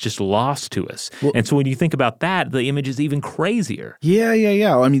activity that's just lost to us. Well, and so when you think about that, the image is even crazier. Yeah.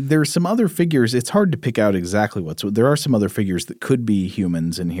 I mean, there are some other figures. It's hard to pick out exactly there are some other figures that could be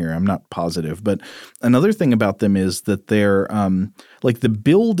humans in here. I'm not positive. But another thing about them is that they're like the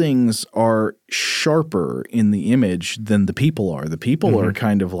buildings are sharper in the image than the people are. The people are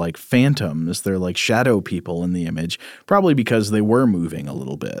kind of like phantoms. They're like shadow people in the image, probably because they were moving a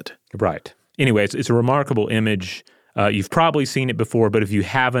little bit. Right. Anyway, it's a remarkable image. You've probably seen it before, but if you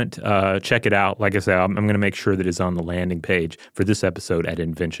haven't, check it out. Like I said, I'm going to make sure that it's on the landing page for this episode at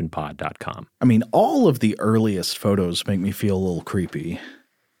inventionpod.com. I mean, all of the earliest photos make me feel a little creepy.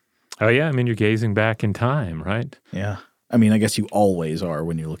 Oh, yeah. I mean, you're gazing back in time, right? Yeah. I mean, I guess you always are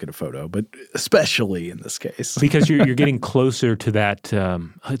when you look at a photo, but especially in this case. Because you're getting closer to that.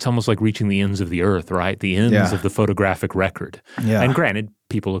 It's almost like reaching the ends of the earth, right? The ends of the photographic record. Yeah. And granted,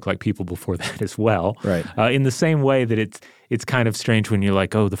 people look like people before that as well. Right. In the same way that it's kind of strange when you're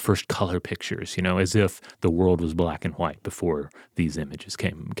like, oh, the first color pictures, as if the world was black and white before these images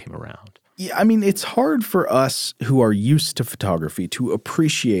came around. Yeah, I mean, it's hard for us who are used to photography to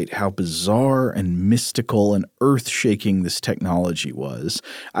appreciate how bizarre and mystical and earth-shaking this technology was.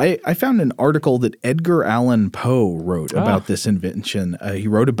 I found an article that Edgar Allan Poe wrote about this invention. He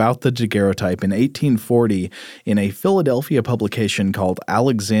wrote about the daguerreotype in 1840 in a Philadelphia publication called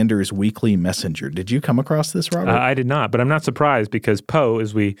Alexander's Weekly Messenger. Did you come across this, Robert? I did not, but I'm not surprised because Poe,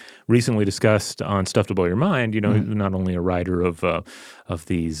 as we recently discussed on Stuff to Blow Your Mind, not only a writer of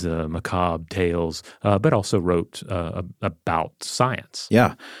these macabre tales, but also wrote about science.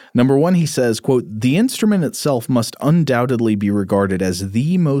 Yeah. Number one, he says, quote, "The instrument itself must undoubtedly be regarded as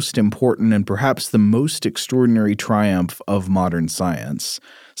the most important and perhaps the most extraordinary triumph of modern science."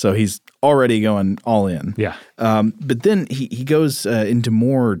 So he's already going all in. Yeah. But then he goes into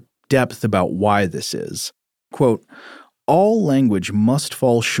more depth about why this is. Quote, "All language must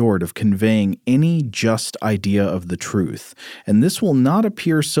fall short of conveying any just idea of the truth, and this will not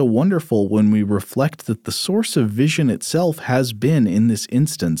appear so wonderful when we reflect that the source of vision itself has been, in this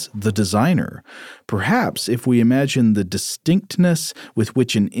instance, the designer. Perhaps if we imagine the distinctness with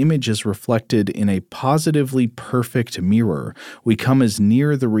which an image is reflected in a positively perfect mirror, we come as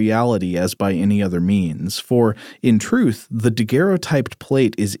near the reality as by any other means. For, in truth, the daguerreotyped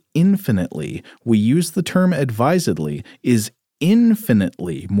plate is infinitely, we use the term advisedly, is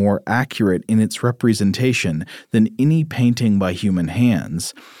infinitely more accurate in its representation than any painting by human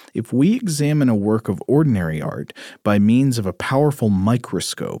hands. If we examine a work of ordinary art by means of a powerful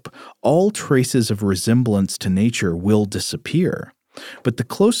microscope, all traces of resemblance to nature will disappear. But the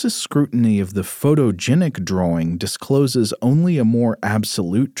closest scrutiny of the photogenic drawing discloses only a more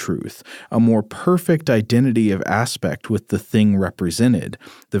absolute truth, a more perfect identity of aspect with the thing represented.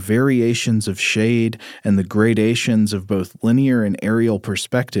 The variations of shade and the gradations of both linear and aerial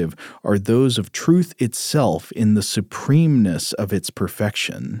perspective are those of truth itself in the supremeness of its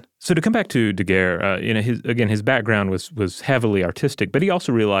perfection." So to come back to Daguerre, his background was heavily artistic, but he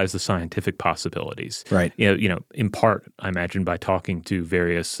also realized the scientific possibilities. Right. In part, I imagine, by talking to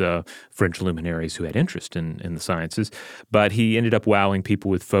various French luminaries who had interest in the sciences. But he ended up wowing people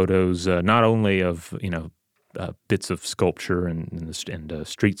with photos, not only of bits of sculpture and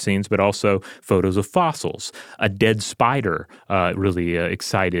street scenes, but also photos of fossils. A dead spider really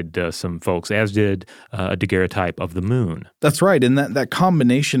excited some folks, as did a daguerreotype of the moon. That's right, and that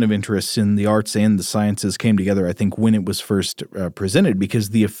combination of interests in the arts and the sciences came together, I think, when it was first presented,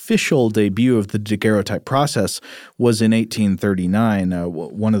 because the official debut of the daguerreotype process was in 1839.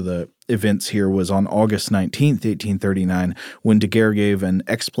 One of the events here was on August 19th, 1839, when Daguerre gave an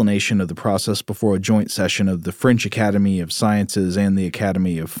explanation of the process before a joint session of the French Academy of Sciences and the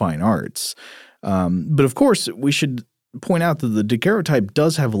Academy of Fine Arts. But of course, we should point out that the daguerreotype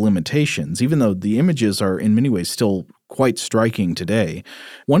does have limitations, even though the images are in many ways still quite striking today.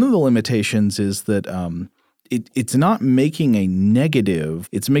 One of the limitations is that it's not making a negative,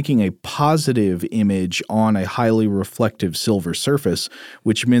 it's making a positive image on a highly reflective silver surface,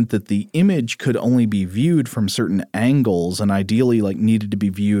 which meant that the image could only be viewed from certain angles and ideally needed to be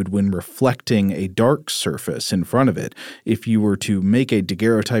viewed when reflecting a dark surface in front of it. If you were to make a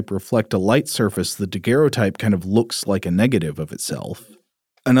daguerreotype reflect a light surface, the daguerreotype kind of looks like a negative of itself.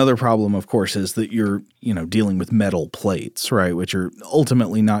 Another problem, of course, is that you're, dealing with metal plates, right, which are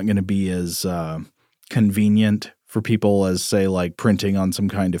ultimately not going to be as convenient for people as, say, like printing on some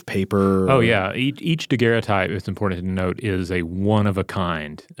kind of paper? Oh, yeah. Each daguerreotype, it's important to note, is a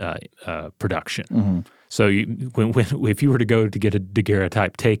one-of-a-kind production. Mm-hmm. So if you were to go to get a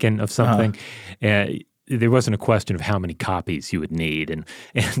daguerreotype taken of something, there wasn't a question of how many copies you would need. And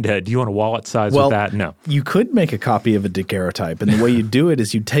do you want a wallet size with that? No. You could make a copy of a daguerreotype, and the way you do it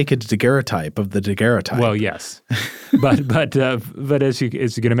is you take a daguerreotype of the daguerreotype. Well, yes. but as you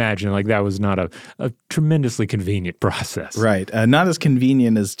can imagine, like that was not a tremendously convenient process. Right. Not as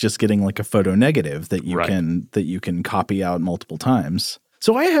convenient as just getting like a photo negative that you can copy out multiple times.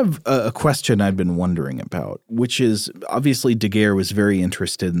 So I have a question I've been wondering about, which is obviously Daguerre was very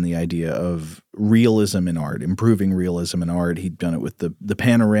interested in the idea of realism in art, improving realism in art. He'd done it with the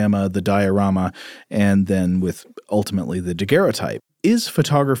panorama, the diorama, and then with ultimately the daguerreotype. Is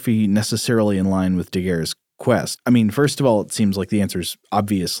photography necessarily in line with Daguerre's quest? I mean, first of all, it seems like the answer is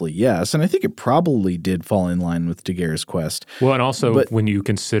obviously yes, and I think it probably did fall in line with Daguerre's quest. Well, and also when you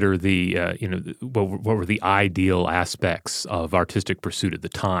consider the what were the ideal aspects of artistic pursuit at the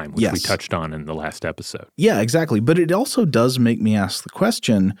time, which we touched on in the last episode. Yeah, exactly. But it also does make me ask the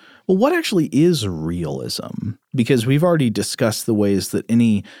question, well, what actually is realism? Because we've already discussed the ways that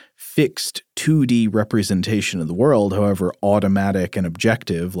any fixed 2D representation of the world, however automatic and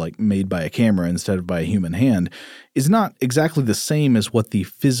objective, like made by a camera instead of by a human hand, is not exactly the same as what the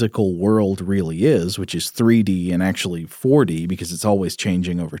physical world really is, which is 3D and actually 4D because it's always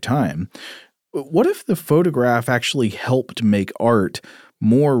changing over time. What if the photograph actually helped make art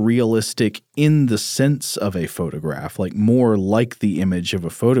more realistic in the sense of a photograph, like more like the image of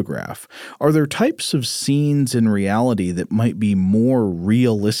a photograph? Are there types of scenes in reality that might be more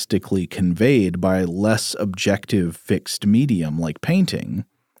realistically conveyed by less objective fixed medium like painting,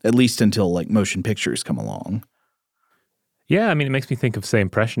 at least until like motion pictures come along? Yeah, I mean, it makes me think of, say,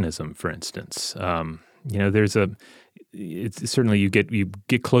 Impressionism, for instance. It's certainly you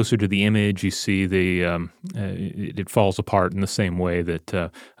get closer to the image, you see it falls apart in the same way that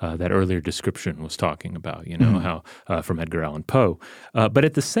that earlier description was talking about, how from Edgar Allan Poe. But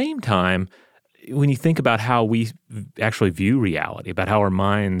at the same time, when you think about how we actually view reality, about how our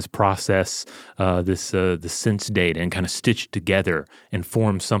minds process the sense data and kind of stitch together and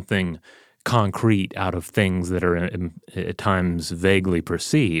form something concrete out of things that are at times vaguely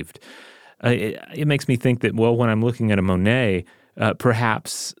perceived, it makes me think that, well, when I'm looking at a Monet,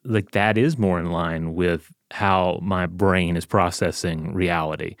 perhaps like that is more in line with how my brain is processing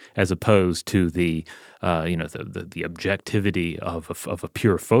reality, as opposed to the objectivity of a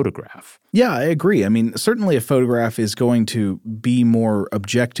pure photograph. Yeah, I agree. I mean, certainly a photograph is going to be more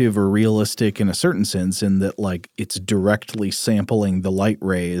objective or realistic in a certain sense in that, like, it's directly sampling the light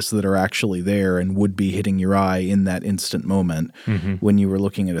rays that are actually there and would be hitting your eye in that instant moment when you were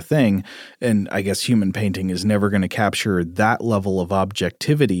looking at a thing. And I guess human painting is never going to capture that level of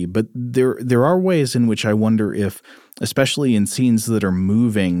objectivity. But there are ways in which I wonder if, especially in scenes that are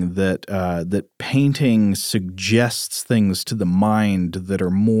moving, that painting suggests things to the mind that are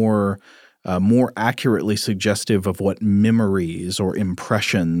more accurately suggestive of what memories or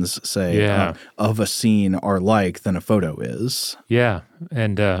impressions, say, of a scene are like than a photo is. Yeah,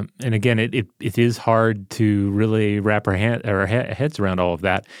 and again, it is hard to really wrap our heads around all of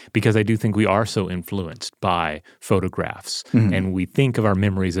that, because I do think we are so influenced by photographs, and we think of our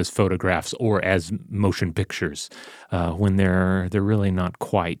memories as photographs or as motion pictures when they're really not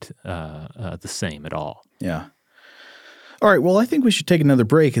quite the same at all. Yeah. All right, well, I think we should take another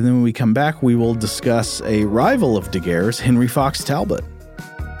break, and then when we come back, we will discuss a rival of Daguerre's, Henry Fox Talbot.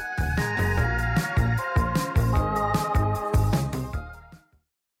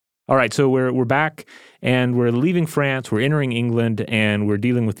 All right, so we're back, and we're leaving France, we're entering England, and we're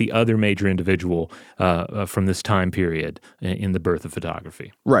dealing with the other major individual from this time period in the birth of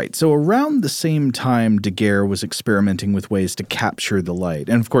photography. Right, so around the same time, Daguerre was experimenting with ways to capture the light.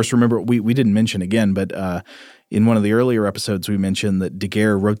 And of course, remember, we didn't mention again, but in one of the earlier episodes, we mentioned that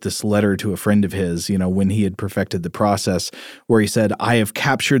Daguerre wrote this letter to a friend of his, when he had perfected the process, where he said, "I have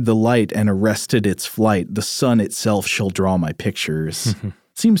captured the light and arrested its flight. The sun itself shall draw my pictures."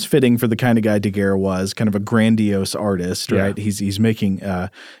 Seems fitting for the kind of guy Daguerre was, kind of a grandiose artist, right? Yeah. He's making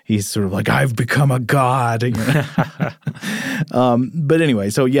he's sort of like, I've become a god. But anyway,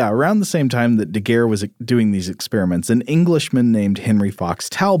 so yeah, around the same time that Daguerre was doing these experiments, an Englishman named Henry Fox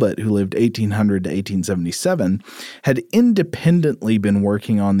Talbot, who lived 1800 to 1877, had independently been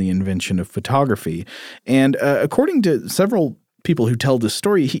working on the invention of photography. And according to several people who tell this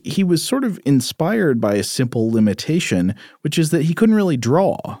story, he was sort of inspired by a simple limitation, which is that he couldn't really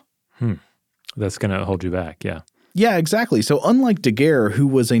draw. That's going to hold you back, yeah. Yeah, exactly. So unlike Daguerre, who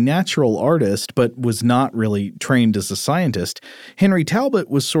was a natural artist but was not really trained as a scientist, Henry Talbot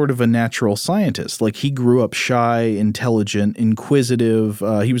was sort of a natural scientist. Like, he grew up shy, intelligent, inquisitive.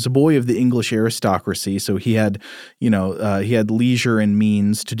 He was a boy of the English aristocracy, so he had, he had leisure and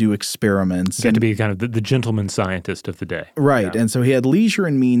means to do experiments. He got to be kind of the gentleman scientist of the day. Right. Yeah. And so he had leisure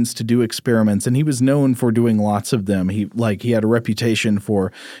and means to do experiments, and he was known for doing lots of them. He had a reputation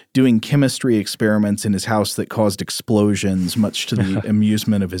for doing chemistry experiments in his house that caused explosions, much to the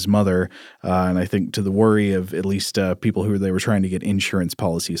amusement of his mother, and I think to the worry of at least people who they were trying to get insurance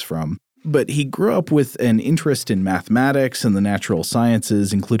policies from. But he grew up with an interest in mathematics and the natural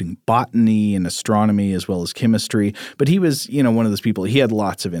sciences, including botany and astronomy as well as chemistry. But he was, one of those people, he had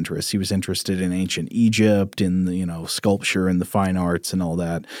lots of interests. He was interested in ancient Egypt, in, sculpture and the fine arts and all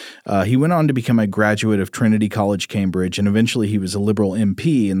that. He went on to become a graduate of Trinity College, Cambridge, and eventually he was a Liberal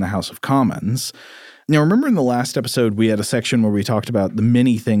MP in the House of Commons. Now, remember in the last episode, we had a section where we talked about the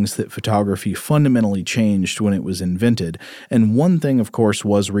many things that photography fundamentally changed when it was invented. And one thing, of course,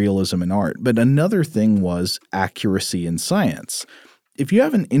 was realism in art. But another thing was accuracy in science. If you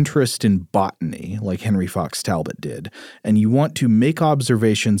have an interest in botany, like Henry Fox Talbot did, and you want to make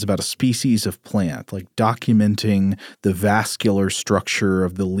observations about a species of plant, like documenting the vascular structure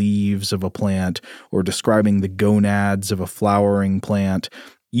of the leaves of a plant or describing the gonads of a flowering plant,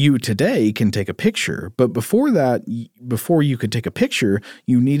 you today can take a picture, but before that, before you could take a picture,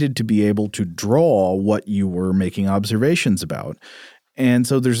 you needed to be able to draw what you were making observations about. And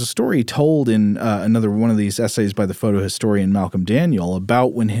so there's a story told in another one of these essays by the photo historian Malcolm Daniel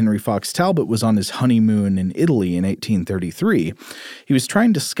about when Henry Fox Talbot was on his honeymoon in Italy in 1833. He was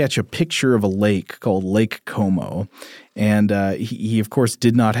trying to sketch a picture of a lake called Lake Como. And he, of course,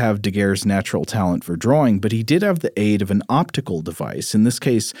 did not have Daguerre's natural talent for drawing, but he did have the aid of an optical device. In this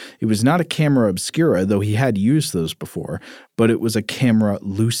case, it was not a camera obscura, though he had used those before, but it was a camera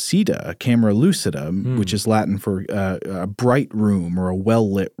lucida, which is Latin for a bright room or a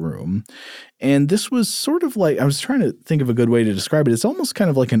well-lit room. And this was sort of like – I was trying to think of a good way to describe it. It's almost kind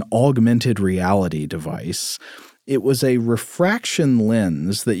of like an augmented reality device. It was a refraction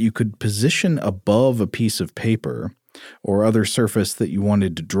lens that you could position above a piece of paper or other surface that you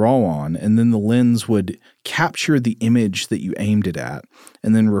wanted to draw on, and then the lens would capture the image that you aimed it at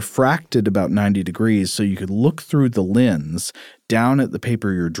and then refract it about 90 degrees so you could look through the lens down at the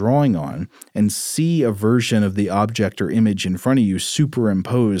paper you're drawing on and see a version of the object or image in front of you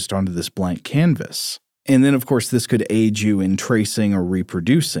superimposed onto this blank canvas. And then, of course, this could aid you in tracing or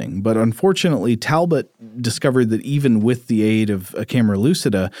reproducing. But unfortunately, Talbot discovered that even with the aid of a camera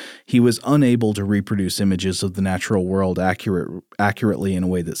lucida, he was unable to reproduce images of the natural world accurately in a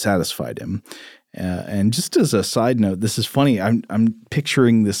way that satisfied him. And just as a side note, this is funny. I'm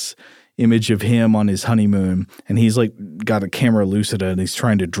picturing this image of him on his honeymoon, and he's like got a camera lucida and he's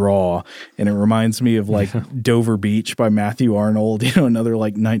trying to draw, and it reminds me of like Dover Beach by Matthew Arnold, another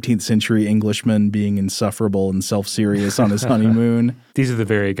like 19th century Englishman being insufferable and self-serious on his honeymoon. These are the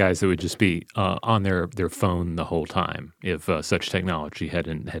very guys that would just be on their phone the whole time if such technology had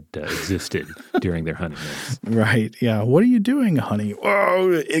existed during their honeymoons. Right. Yeah. What are you doing, honey?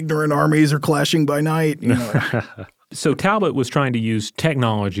 Oh, ignorant armies are clashing by night. So Talbot was trying to use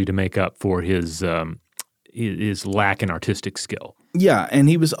technology to make up for his lack in artistic skill. Yeah, and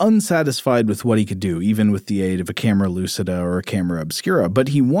he was unsatisfied with what he could do, even with the aid of a camera lucida or a camera obscura. But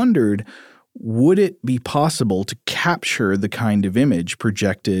he wondered, would it be possible to capture the kind of image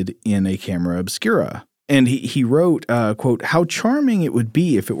projected in a camera obscura? And he wrote, quote, "How charming it would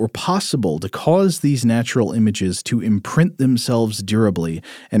be if it were possible to cause these natural images to imprint themselves durably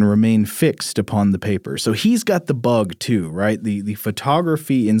and remain fixed upon the paper." So he's got the bug too, right? The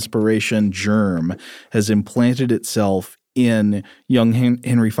photography inspiration germ has implanted itself in young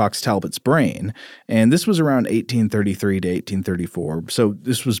Henry Fox Talbot's brain. And this was around 1833 to 1834. So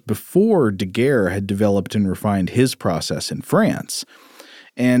this was before Daguerre had developed and refined his process in France.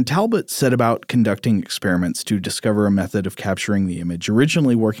 And Talbot set about conducting experiments to discover a method of capturing the image,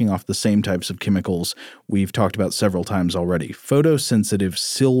 originally working off the same types of chemicals we've talked about several times already, photosensitive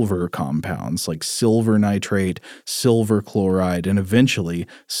silver compounds like silver nitrate, silver chloride, and eventually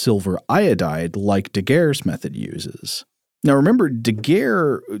silver iodide like Daguerre's method uses. Now remember,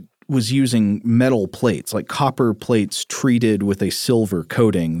 Daguerre was using metal plates, like copper plates treated with a silver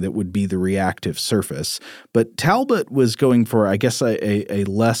coating that would be the reactive surface. But Talbot was going for, I guess, a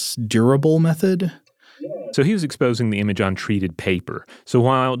less durable method. So he was exposing the image on treated paper. So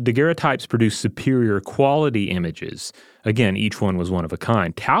while daguerreotypes produced superior quality images, again, each one was one of a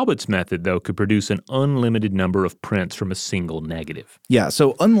kind, Talbot's method, though, could produce an unlimited number of prints from a single negative. Yeah,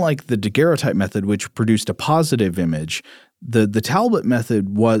 so unlike the daguerreotype method, which produced a positive image, the Talbot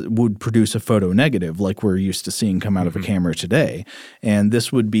method would produce a photo negative like we're used to seeing come out of a camera today. And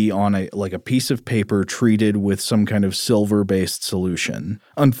this would be on a piece of paper treated with some kind of silver-based solution.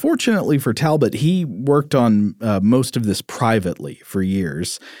 Unfortunately for Talbot, he worked on most of this privately for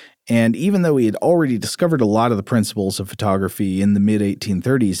years. And even though he had already discovered a lot of the principles of photography in the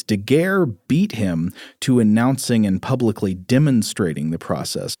mid-1830s, Daguerre beat him to announcing and publicly demonstrating the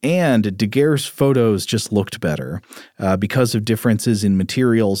process. And Daguerre's photos just looked better. Because of differences in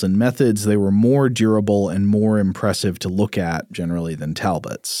materials and methods, they were more durable and more impressive to look at generally than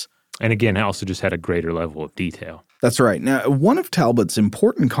Talbot's. And again, I also just had a greater level of detail. That's right. Now, one of Talbot's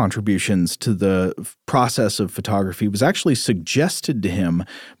important contributions to the process of photography was actually suggested to him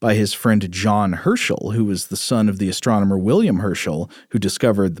by his friend John Herschel, who was the son of the astronomer William Herschel, who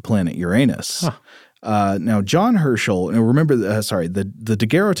discovered the planet Uranus. Huh. Now, John Herschel, remember, the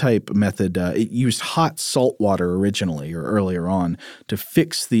daguerreotype method, it used hot salt water originally or earlier on to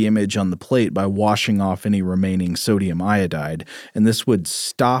fix the image on the plate by washing off any remaining sodium iodide, and this would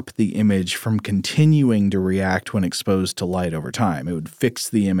stop the image from continuing to react when exposed to light over time. It would fix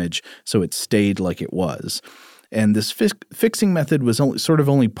the image so it stayed like it was. And this fixing method was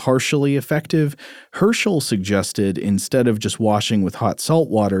only partially effective. Herschel suggested, instead of just washing with hot salt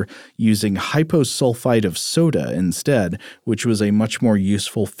water, using hyposulfite of soda instead, which was a much more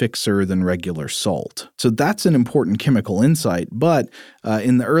useful fixer than regular salt. So that's an important chemical insight, but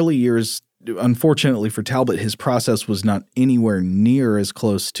in the early years, unfortunately for Talbot, his process was not anywhere near as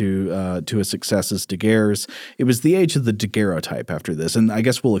close to a success as Daguerre's. It was the age of the daguerreotype after this, and I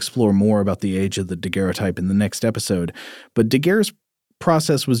guess we'll explore more about the age of the daguerreotype in the next episode. But Daguerre's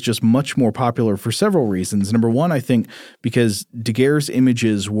process was just much more popular for several reasons. Number one, I think because Daguerre's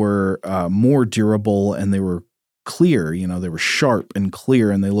images were more durable and they were clear, they were sharp and clear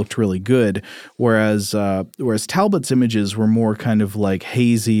and they looked really good, whereas Talbot's images were more kind of like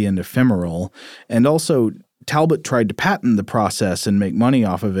hazy and ephemeral. And also Talbot tried to patent the process and make money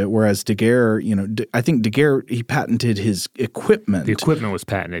off of it, whereas Daguerre, I think Daguerre, he patented his equipment. The equipment was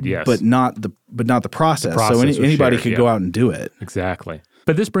patented, yes. But not the process. So anybody could go out and do it. Exactly.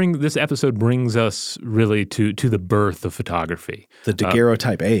 But this episode brings us really to the birth of photography. The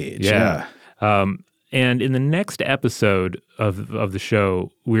daguerreotype age. Yeah. And in the next episode of the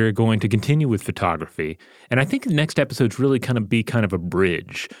show, we're going to continue with photography. And I think the next episode's really kind of a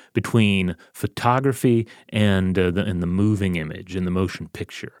bridge between photography and the moving image and the motion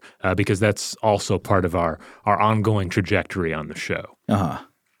picture, because that's also part of our ongoing trajectory on the show.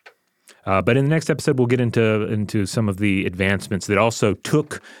 But in the next episode, we'll get into some of the advancements that also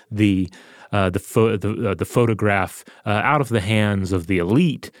took the photograph out of the hands of the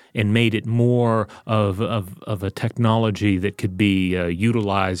elite and made it more of a technology that could be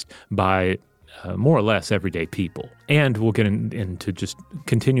utilized by more or less everyday people. And we'll get into just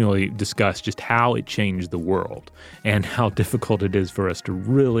continually discuss just how it changed the world and how difficult it is for us to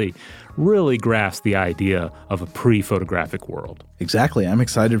really, really grasp the idea of a pre-photographic world. Exactly. I'm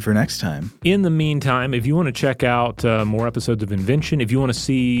excited for next time. In the meantime, if you want to check out more episodes of Invention, if you want to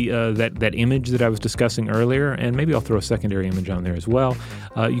see that image that I was discussing earlier, and maybe I'll throw a secondary image on there as well,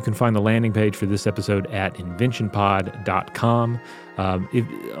 you can find the landing page for this episode at inventionpod.com.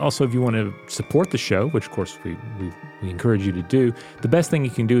 If you want to support the show, which of course we encourage you to do, the best thing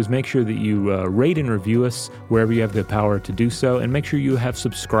you can do is make sure that you rate and review us wherever you have the power to do so, and make sure you have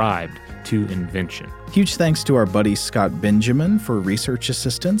subscribed to Invention. Huge thanks to our buddy Scott Benjamin for research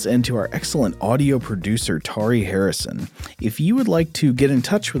assistance and to our excellent audio producer Tari Harrison. If you would like to get in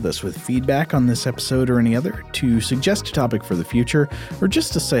touch with us with feedback on this episode or any other, to suggest a topic for the future, or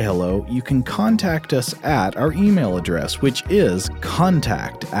just to say hello, you can contact us at our email address, which is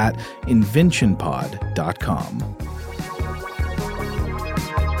contact@inventionpod.com.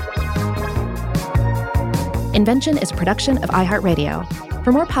 Invention is a production of iHeartRadio.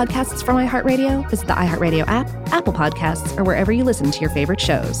 For more podcasts from iHeartRadio, visit the iHeartRadio app, Apple Podcasts, or wherever you listen to your favorite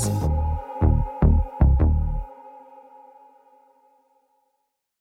shows.